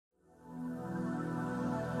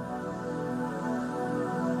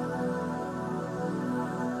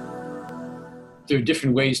There are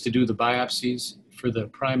different ways to do the biopsies. For the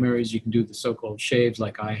primaries, you can do the so-called shaves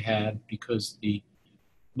like I had, because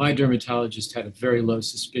my dermatologist had a very low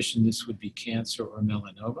suspicion this would be cancer or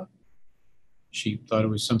melanoma. She thought it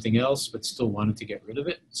was something else, but still wanted to get rid of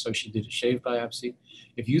it, so she did a shave biopsy.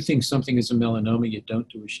 If you think something is a melanoma, you don't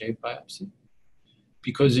do a shave biopsy,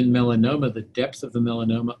 because in melanoma, the depth of the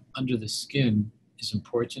melanoma under the skin is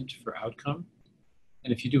important for outcome.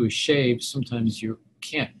 And if you do a shave, sometimes you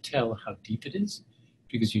can't tell how deep it is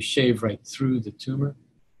because you shave right through the tumor.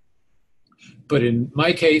 But in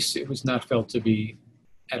my case, it was not felt to be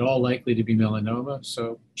at all likely to be melanoma,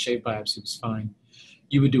 so shave biopsy was fine.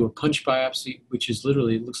 You would do a punch biopsy, which is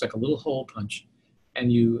literally, it looks like a little hole punch, and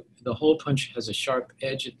the hole punch has a sharp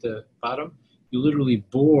edge at the bottom. You literally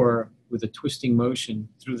bore with a twisting motion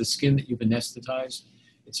through the skin that you've anesthetized.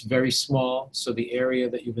 It's very small, so the area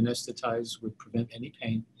that you've anesthetized would prevent any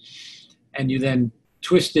pain. And you then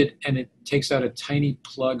twist it, and it takes out a tiny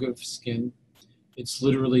plug of skin. It's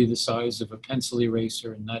literally the size of a pencil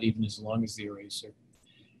eraser and not even as long as the eraser.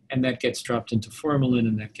 And that gets dropped into formalin,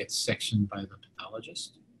 and that gets sectioned by the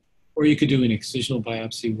pathologist. Or you could do an excisional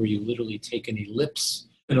biopsy where you literally take an ellipse.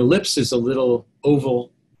 An ellipse is a little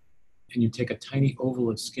oval, and you take a tiny oval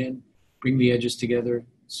of skin, bring the edges together,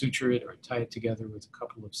 suture it or tie it together with a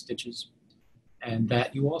couple of stitches. And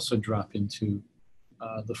that you also drop into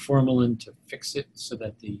the formalin to fix it so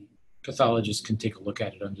that the pathologist can take a look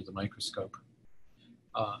at it under the microscope.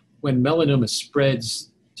 When melanoma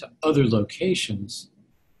spreads to other locations,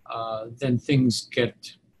 then things get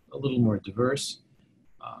a little more diverse.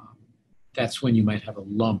 That's when you might have a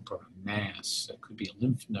lump or a mass. That could be a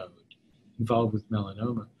lymph node involved with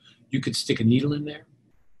melanoma. You could stick a needle in there,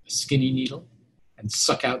 a skinny needle, and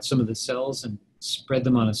suck out some of the cells and spread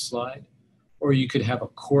them on a slide. Or you could have a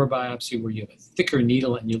core biopsy where you have a thicker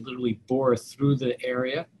needle and you literally bore through the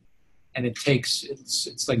area, and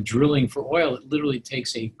it's like drilling for oil. It literally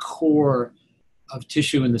takes a core of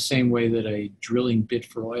tissue in the same way that a drilling bit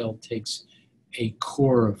for oil takes a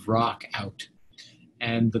core of rock out.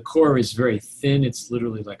 And the core is very thin. It's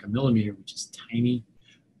literally like a millimeter, which is tiny.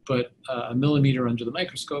 But a millimeter under the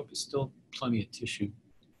microscope is still plenty of tissue.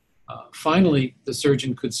 Finally, the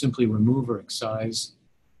surgeon could simply remove or excise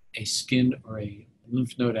a skin or a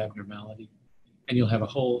lymph node abnormality, and you'll have a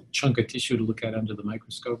whole chunk of tissue to look at under the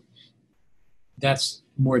microscope. That's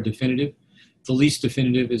more definitive. The least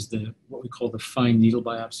definitive is what we call the fine needle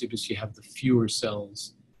biopsy, because you have the fewer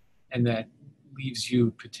cells, and that leaves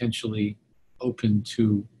you potentially open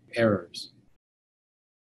to errors.